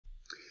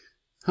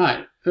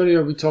Hi,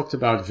 earlier we talked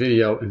about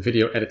video and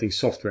video editing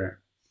software,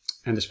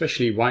 and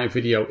especially why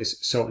video is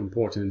so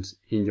important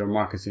in your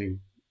marketing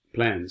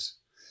plans.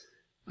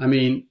 I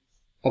mean,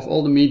 of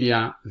all the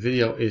media,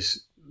 video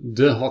is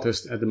the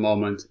hottest at the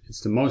moment.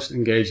 It's the most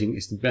engaging,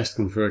 it's the best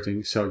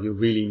converting, so you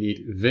really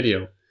need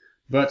video.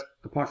 But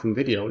apart from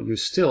video, you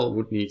still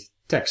would need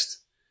text.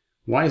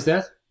 Why is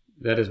that?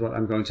 That is what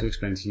I'm going to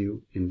explain to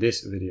you in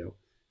this video.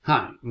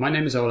 Hi, my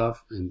name is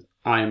Olaf and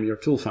I am your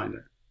tool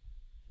finder.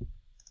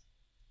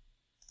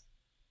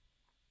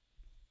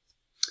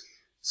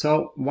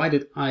 So why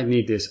did I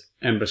need this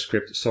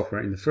AmberScript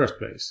software in the first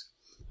place?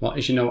 Well,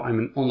 as you know, I'm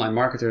an online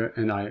marketer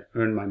and I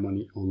earn my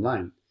money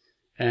online.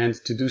 And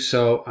to do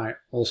so, I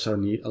also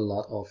need a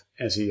lot of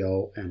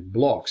SEO and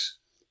blogs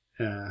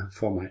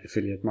for my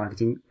affiliate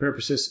marketing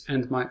purposes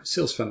and my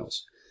sales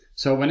funnels.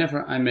 So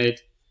whenever I made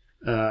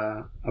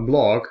a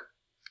blog,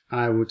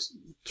 I would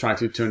try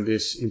to turn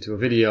this into a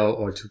video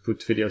or to put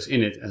videos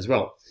in it as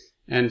well.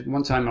 And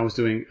one time I was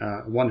doing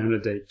a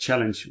 100-day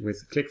challenge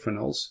with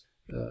ClickFunnels,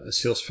 a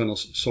sales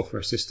funnels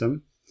software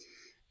system.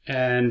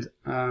 And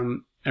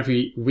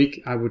every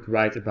week I would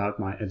write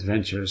about my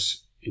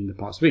adventures in the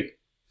past week.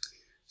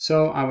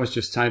 So I was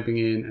just typing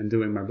in and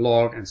doing my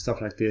blog and stuff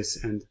like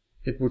this, and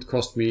it would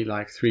cost me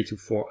like 3 to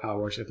 4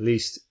 hours at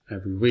least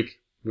every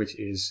week, which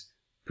is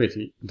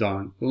pretty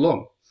darn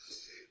long.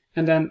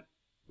 And then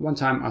one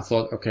time I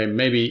thought, okay,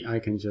 maybe I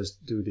can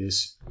just do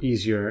this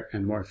easier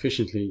and more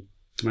efficiently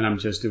when I'm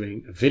just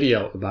doing a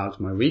video about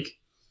my week.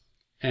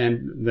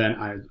 And then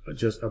I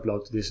just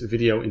upload this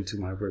video into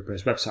my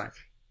WordPress website.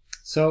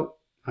 So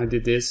I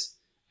did this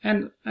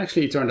and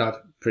actually it turned out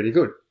pretty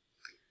good.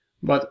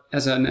 But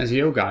as an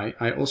SEO guy,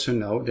 I also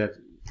know that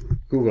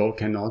Google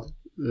cannot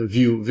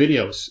view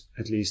videos.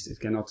 At least it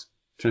cannot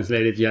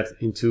translate it yet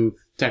into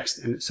text.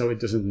 And so it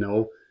doesn't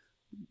know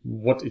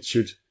what it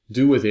should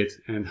do with it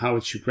and how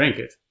it should rank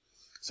it.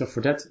 So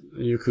for that,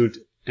 you could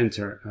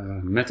enter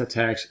meta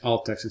tags,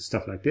 alt tags and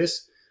stuff like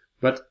this.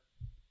 But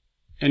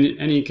and in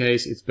any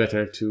case, it's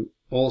better to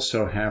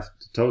also have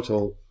the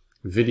total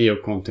video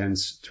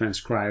contents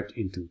transcribed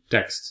into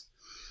text.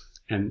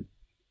 And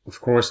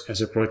of course,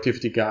 as a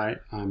productivity guy,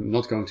 I'm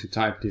not going to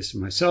type this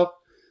myself.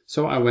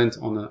 So I went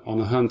on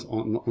a hunt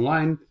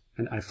online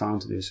and I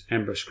found this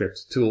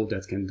AmberScript tool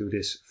that can do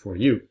this for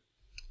you.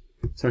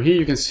 So here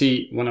you can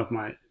see one of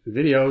my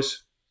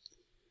videos,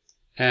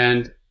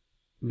 and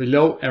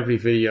below every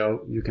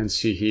video you can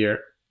see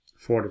here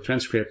for the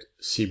transcript,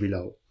 see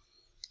below.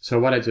 So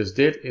what I just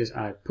did is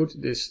I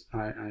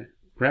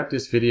grabbed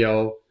this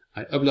video,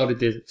 I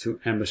uploaded it to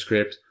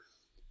AmberScript,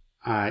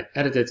 I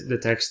edited the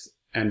text,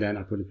 and then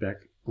I put it back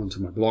onto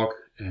my blog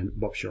and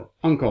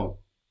𝗵𝗶𝗆𝗀𝗀.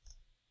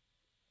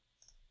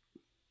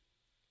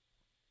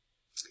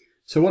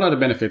 So what are the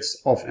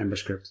benefits of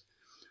AmberScript?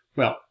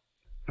 Well,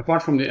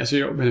 apart from the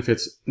SEO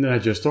benefits that I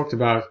just talked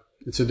about,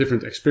 it's a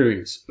different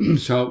experience.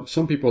 So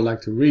some people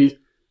like to read,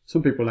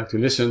 some people like to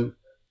listen,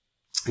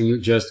 and you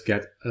just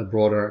get a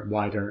broader,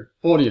 wider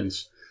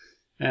audience.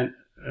 And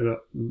a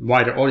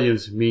wider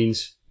audience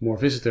means more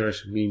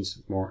visitors,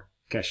 means more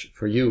cash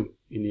for you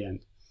in the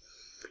end.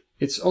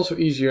 It's also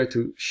easier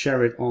to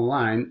share it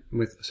online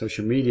with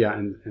social media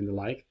and the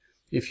like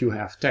if you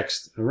have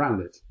text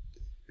around it,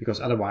 because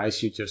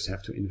otherwise you just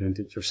have to invent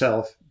it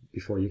yourself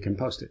before you can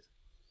post it.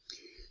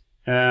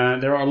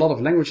 There are a lot of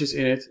languages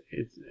in it.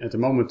 At the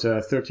moment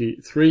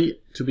 33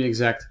 to be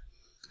exact.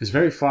 It's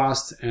very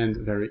fast and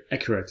very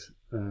accurate.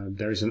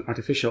 There is an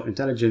artificial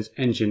intelligence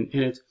engine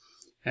in it,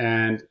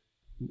 and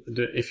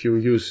if you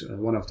use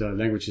one of the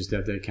languages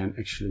that they can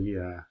actually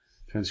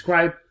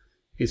transcribe,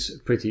 it's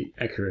pretty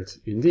accurate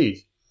indeed.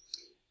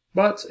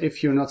 But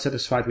if you're not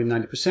satisfied with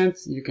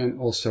 90%, you can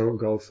also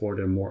go for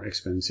the more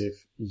expensive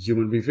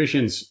human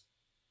revisions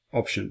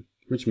option,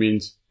 which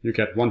means you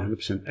get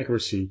 100%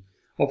 accuracy.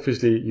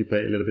 Obviously, you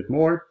pay a little bit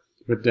more,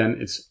 but then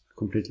it's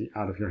completely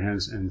out of your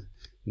hands and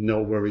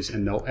no worries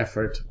and no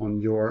effort on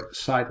your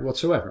side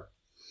whatsoever.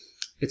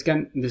 It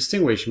can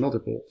distinguish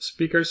multiple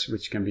speakers,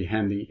 which can be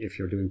handy if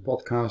you're doing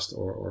podcasts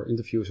or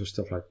interviews or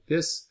stuff like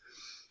this.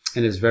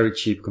 And it's very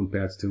cheap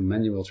compared to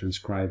manual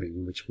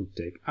transcribing, which would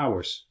take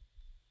hours.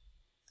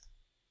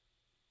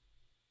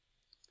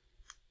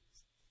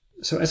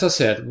 So as I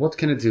said, what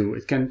can it do?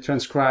 It can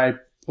transcribe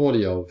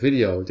audio,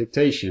 video,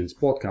 dictations,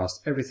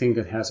 podcasts, everything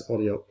that has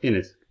audio in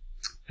it.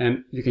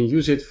 And you can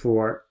use it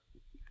for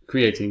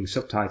creating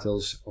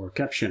subtitles or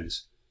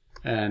captions.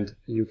 And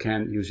you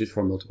can use it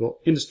for multiple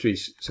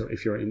industries. So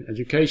if you're in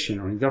education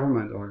or in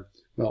government or,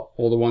 well,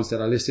 all the ones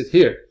that are listed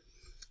here.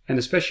 And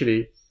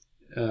especially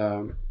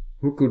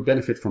who could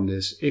benefit from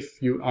this?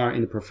 If you are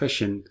in a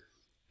profession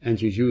and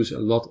you use a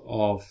lot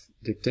of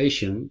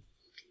dictation,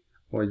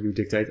 or you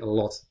dictate a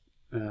lot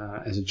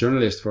as a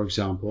journalist, for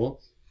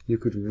example, you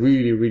could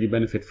really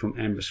benefit from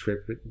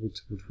AmberScript. It would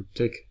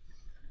take,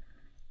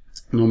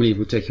 normally it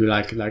would take you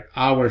like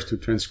hours to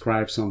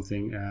transcribe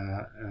something.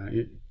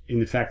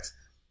 In fact,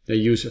 they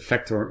use a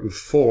factor of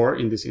 4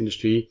 in this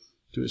industry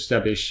to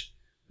establish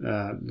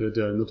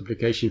the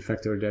multiplication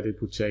factor that it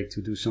would take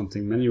to do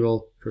something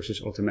manual versus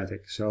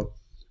automatic. So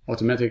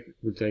Automatic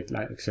would take,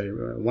 like say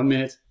 1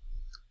 minute,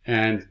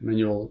 and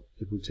manual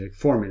it would take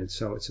 4 minutes.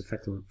 So it's a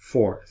factor of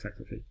 4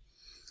 effectively.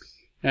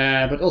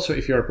 But also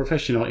if you're a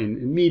professional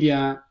in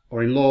media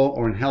or in law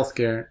or in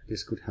healthcare,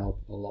 this could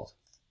help a lot.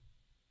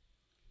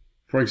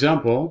 For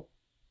example,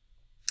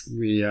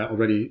 we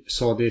already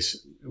saw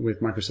this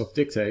with Microsoft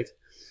Dictate.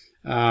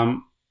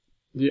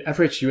 The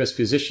average US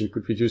physician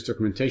could reduce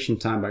documentation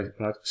time by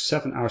about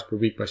 7 hours per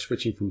week by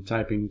switching from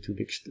typing to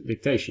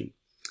dictation.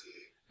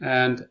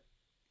 And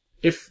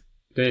if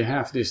they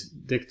have these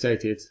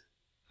dictated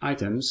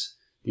items,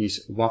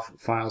 these WAV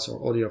files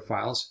or audio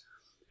files,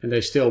 and they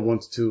still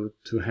want to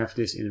have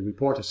this in a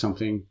report or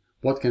something,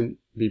 what can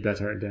be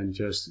better than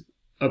just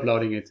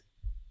uploading it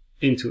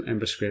into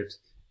AmberScript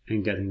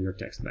and getting your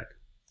text back?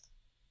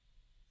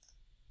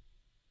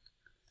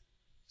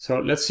 So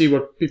let's see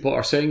what people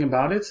are saying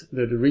about it.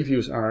 The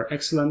reviews are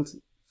excellent.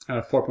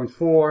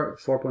 4.4,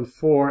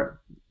 4.4,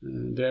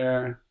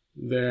 there,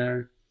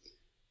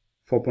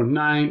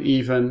 4.9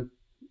 even,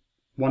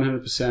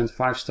 100%,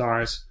 5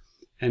 stars.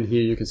 And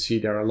here you can see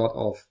there are a lot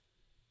of,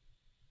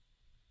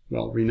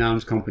 well,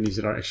 renowned companies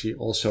that are actually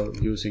also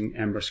using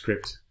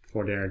AmberScript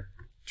for their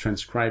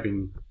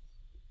transcribing.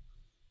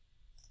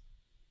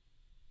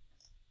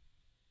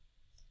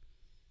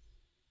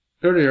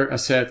 Earlier I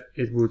said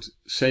it would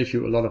save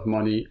you a lot of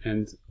money,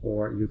 and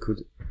or you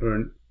could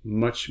earn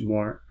much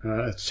more,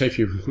 save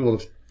you a lot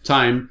of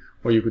time,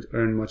 or you could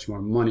earn much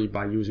more money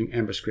by using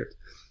AmberScript.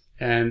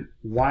 And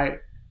why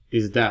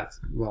is that?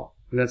 Well,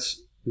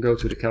 let's go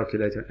to the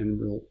calculator and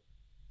we'll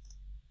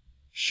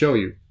show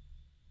you.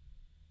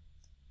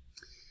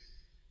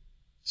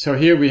 So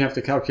here we have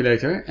the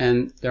calculator,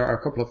 and there are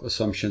a couple of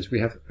assumptions. We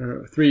have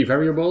 3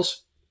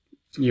 variables.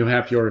 You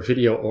have your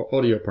video or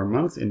audio per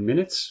month in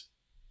minutes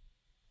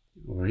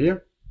over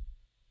here.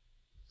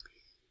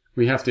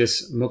 We have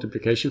this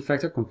multiplication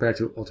factor compared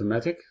to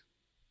automatic.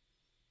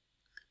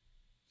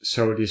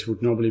 So this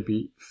would normally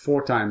be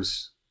 4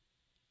 times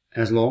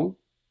as long.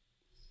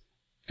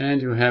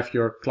 And you have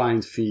your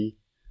client fee.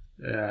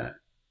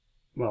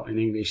 Well, in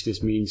English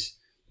this means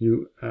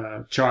you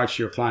charge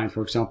your client,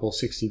 for example,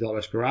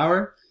 $60 per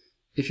hour.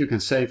 If you can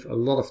save a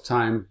lot of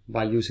time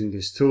by using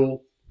this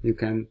tool, you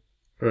can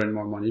earn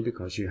more money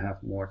because you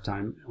have more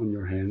time on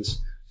your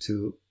hands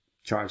to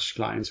charge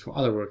clients for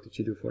other work that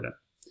you do for them.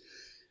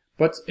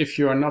 But if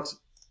you are not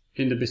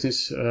in the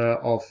business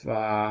of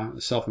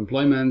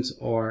self-employment,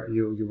 or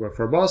you work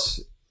for a boss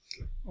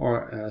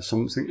or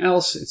something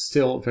else, it's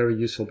still very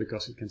useful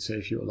because it can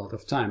save you a lot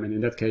of time. And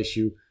in that case,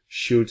 you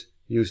should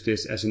use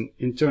this as an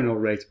internal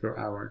rate per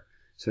hour.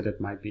 So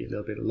that might be a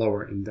little bit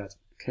lower in that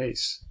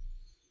case.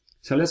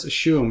 So let's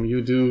assume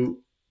you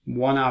do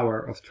 1 hour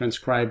of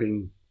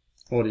transcribing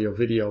audio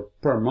video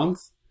per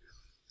month.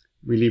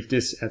 We leave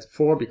this at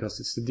 4 because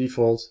it's the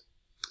default.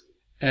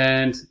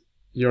 And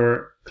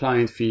your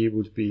client fee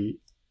would be,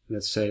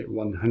 let's say,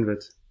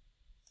 $100.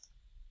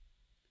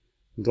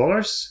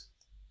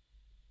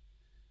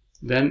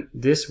 Then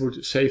this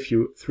would save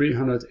you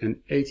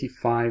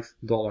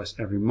 $385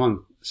 every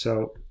month.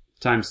 So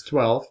times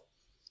 12,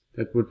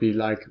 that would be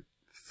like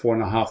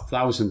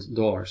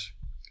 $4,500.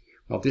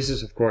 Well, this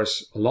is of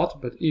course a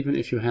lot, but even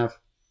if you have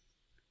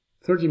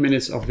 30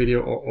 minutes of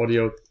video or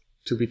audio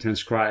to be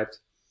transcribed,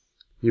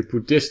 you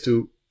put this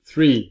to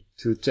 3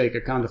 to take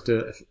account of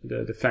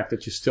the fact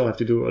that you still have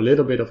to do a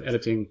little bit of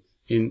editing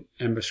in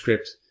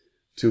AmberScript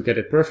to get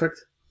it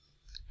perfect,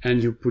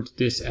 and you put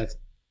this at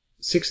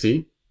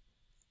 60,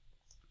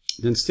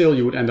 then still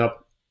you would end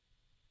up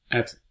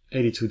at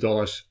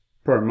 $82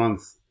 per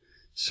month.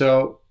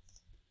 So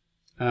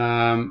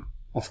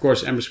of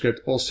course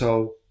AmberScript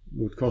also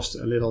would cost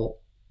a little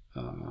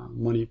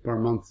money per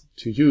month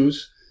to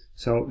use,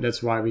 so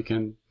that's why we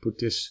can put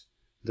this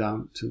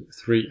down to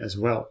 3 as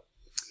well.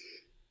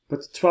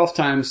 But 12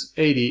 times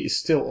 80 is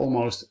still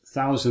almost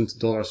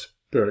 $1,000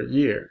 per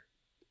year.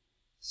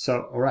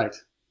 So, alright.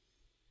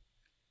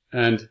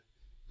 And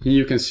here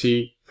you can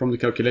see from the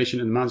calculation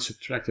an amount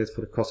subtracted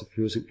for the cost of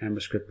using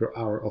AmberScript per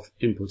hour of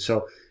input.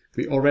 So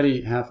we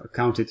already have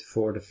accounted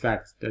for the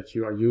fact that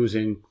you are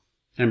using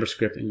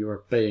AmberScript and you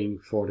are paying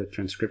for the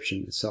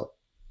transcription itself.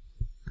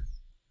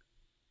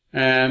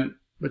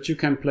 But you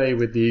can play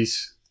with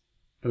these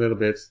a little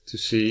bit to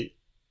see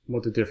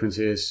what the difference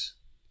is.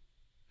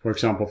 For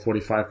example,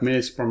 45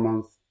 minutes per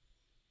month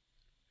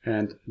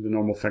and the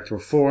normal factor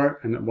of 4,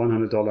 and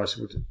 $100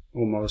 would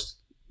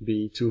almost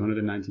be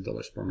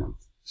 $290 per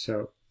month.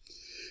 So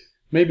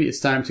maybe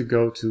it's time to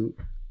go to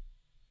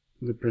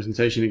the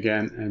presentation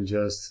again and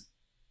just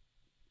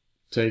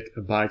take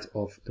a bite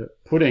of the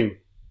pudding.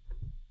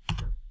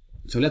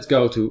 So let's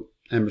go to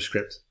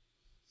AmberScript.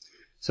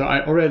 So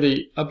I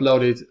already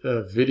uploaded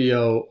a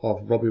video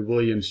of Robbie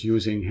Williams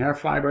using hair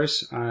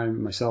fibers.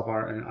 I'm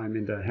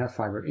in the hair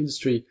fiber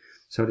industry,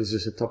 so this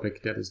is a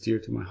topic that is dear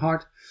to my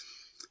heart.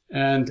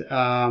 And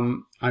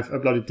I've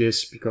uploaded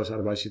this because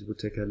otherwise it would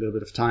take a little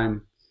bit of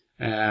time.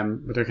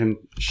 But I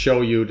can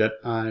show you that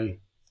I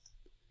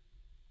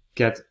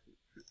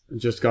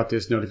just got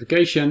this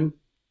notification.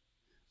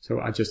 So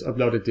I just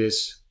uploaded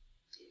this.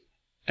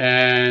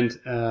 and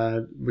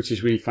which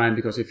is really fine,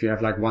 because if you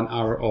have like 1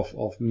 hour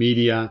of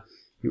media,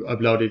 you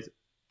upload it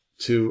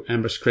to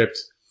AmberScript,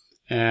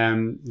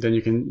 and then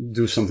you can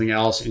do something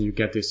else and you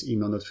get this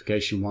email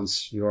notification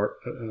once your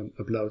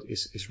upload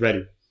is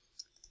ready.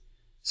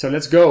 So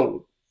let's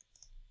go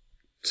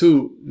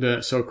to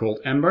the so-called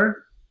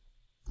Amber.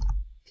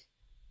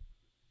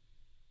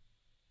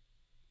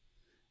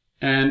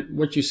 And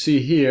what you see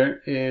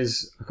here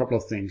is a couple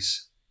of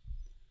things.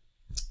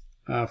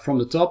 From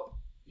the top,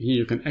 here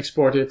you can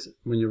export it.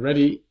 When you're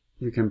ready,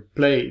 you can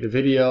play the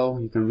video,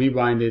 you can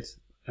rewind it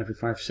every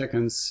 5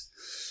 seconds.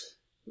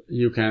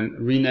 You can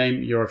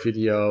rename your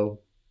video,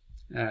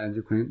 and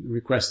you can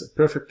request a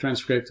perfect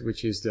transcript,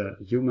 which is the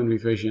human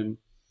revision.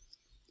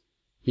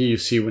 Here you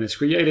see when it's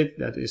created,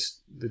 that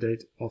is the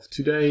date of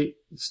today,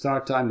 the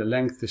start time, the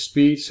length, the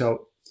speed.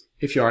 So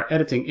if you are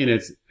editing in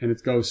it and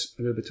it goes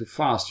a little bit too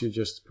fast, you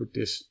just put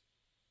this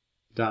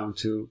down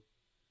to,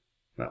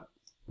 well,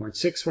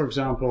 0.6 for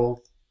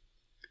example.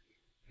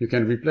 You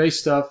can replace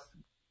stuff,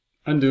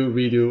 undo,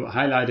 redo,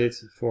 highlight it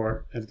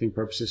for editing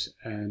purposes,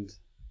 and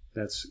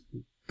let's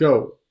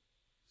go.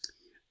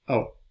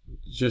 Oh,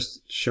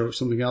 just show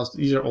something else.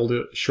 These are all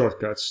the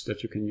shortcuts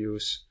that you can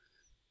use.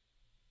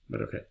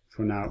 But okay,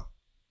 for now,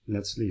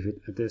 let's leave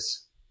it at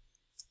this.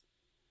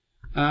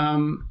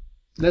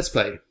 Let's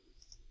play. I'm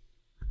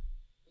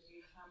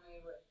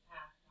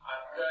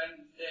going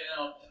to sit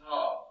on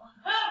top.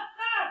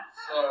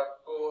 So I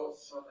bought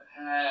some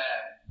hair.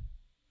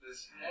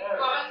 There's hair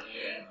in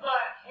here. You've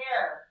got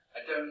hair.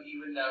 I don't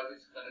even know if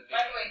it's going to be...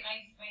 By the way,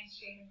 nice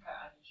shaving cut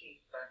on your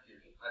cheek. Thank you.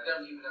 I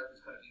don't even know if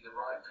it's going to be the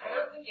right I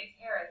colour. don't think it's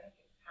hair, I think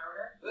it's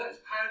powder. Well, it's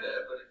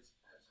powder, but it's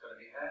going to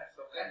be hair.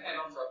 So I'm going to get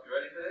on top. You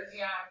ready for this?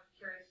 Yeah, I'm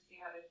curious to see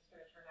how this is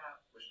going to turn out.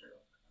 Wish me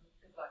luck.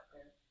 Good luck,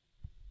 there.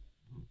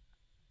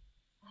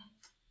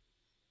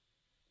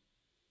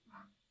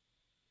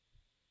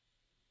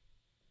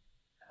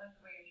 I like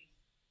the way you're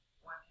just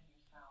watching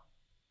yourself.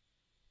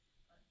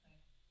 Let's see.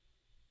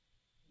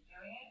 You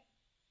doing it?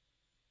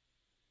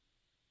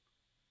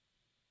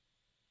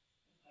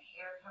 Is the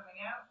hair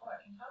coming out? Oh,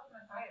 I can tell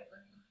from the side it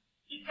looks like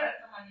you got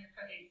some on your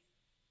face.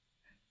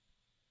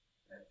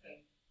 Let's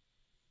see.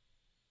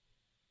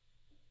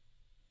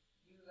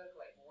 You look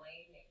like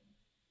waning.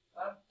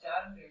 Well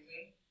done,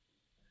 𝗂𝗶𝗄𝗏𝗏.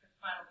 Look at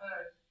the final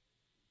pose.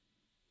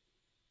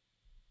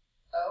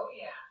 Oh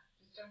yeah.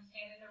 Just don't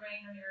stand in the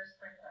rain or near a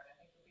sprinkler. I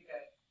think you'll be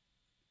good.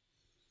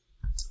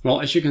 Well,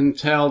 as you can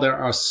tell, there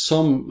are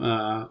some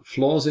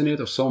flaws in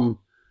it, or some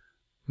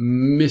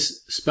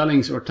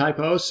misspellings or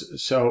typos.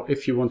 So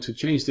if you want to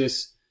change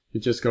this,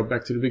 you just go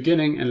back to the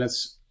beginning and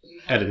let's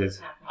edit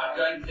it. I'm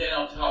going to sit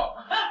on top.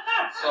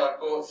 So I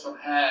bought some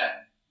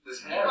hair.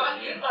 There's hair in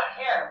here. You've got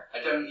hair. I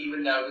don't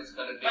even know if it's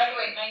going to be... By the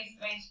way,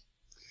 nice.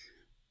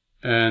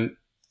 And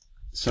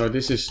so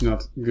this is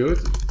not good.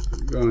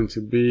 Going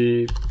to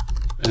be,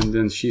 and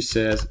then she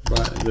says,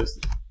 but this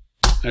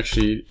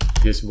actually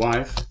his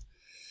wife.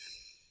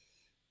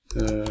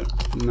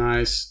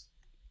 Nice.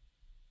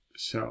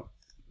 So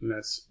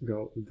let's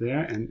go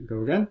there and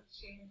go again.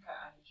 Shaving cut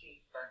on your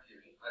cheek. Thank you.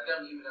 I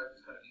don't even know if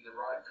it's going to be the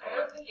right I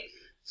colour. don't think it's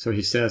So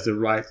he says the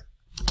right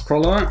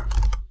color.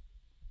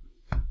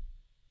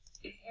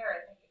 hair.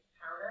 I think it's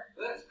powder.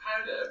 Well, it's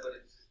powder, but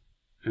it's...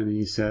 And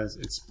he says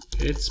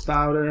it's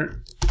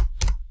powder,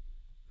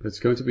 but it's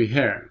going to be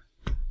hair.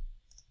 It's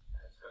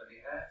going to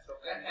be hair. So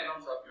I'm going to get on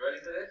top. You ready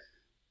for this?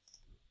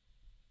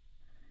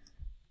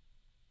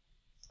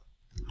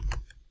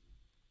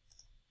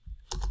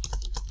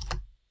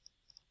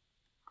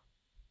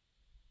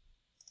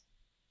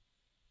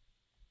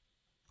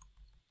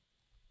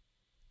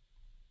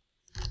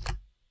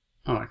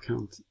 Oh, I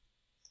can't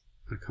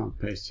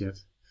paste yet.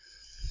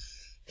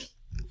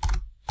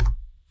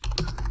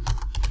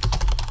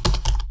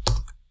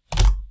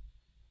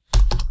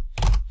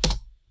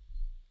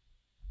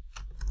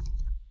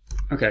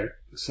 Okay,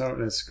 so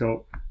let's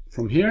go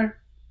from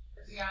here.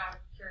 Yeah, I'm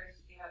curious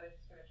to see how this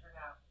is going to turn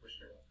out. Wish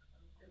me luck.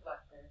 Good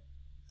luck, there.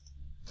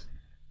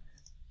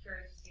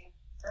 Curious to see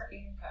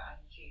shaving cut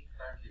on your cheek.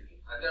 Thank you.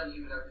 I don't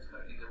even know if it's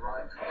going to be the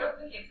right I colour.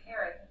 don't think it's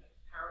hair. I think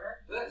it's powder.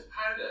 Well, it's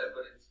powder,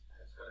 but it's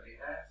going to be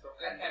hair. So I'm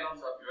going to get on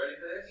top. You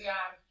ready for this? Yeah,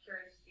 I'm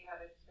curious to see how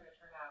this is going to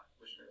turn out.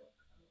 Wish me luck.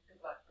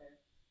 Good luck,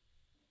 there.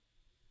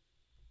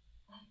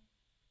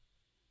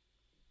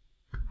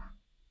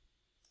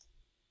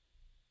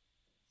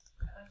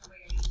 I like the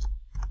way you're just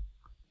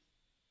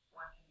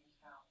watching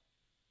yourself.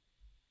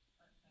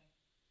 Let's see.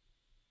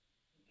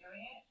 You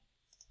doing it?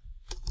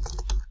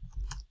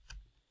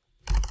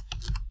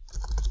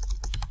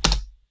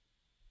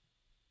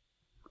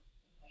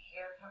 Is the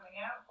hair coming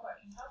out? Oh, I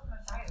can tell from the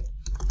side.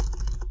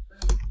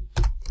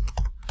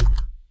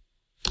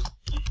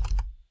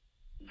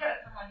 You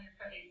got some on your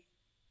face.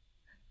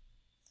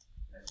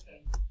 Let's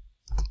see.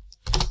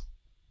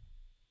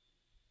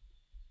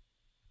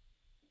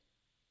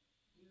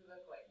 You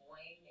look like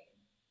waning.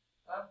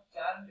 Well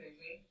done,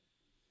 𝗂𝗶𝗏𝗏.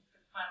 Look at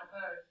the final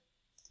pose.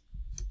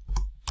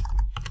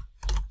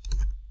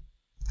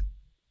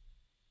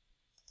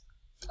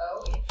 Oh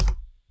yeah.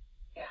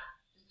 Yeah.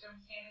 Just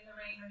don't stand in the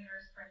rain or near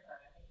a sprinkler.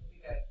 I think you'll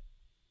be good.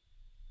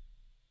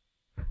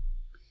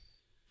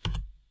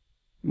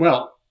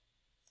 Well,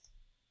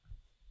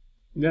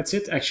 that's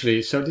it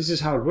actually. So this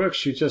is how it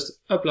works. You just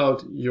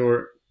upload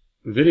your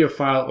video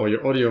file or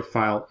your audio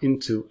file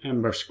into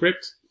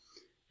AmberScript.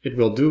 It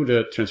will do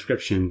the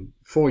transcription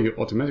for you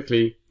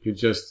automatically. You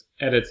just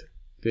edit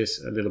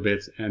this a little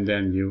bit and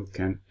then you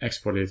can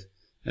export it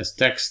as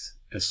text,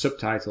 as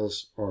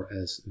subtitles, or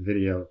as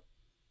video.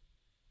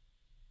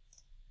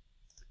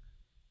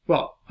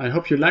 Well, I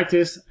hope you like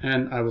this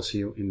and I will see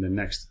you in the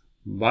next.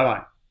 Bye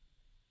bye.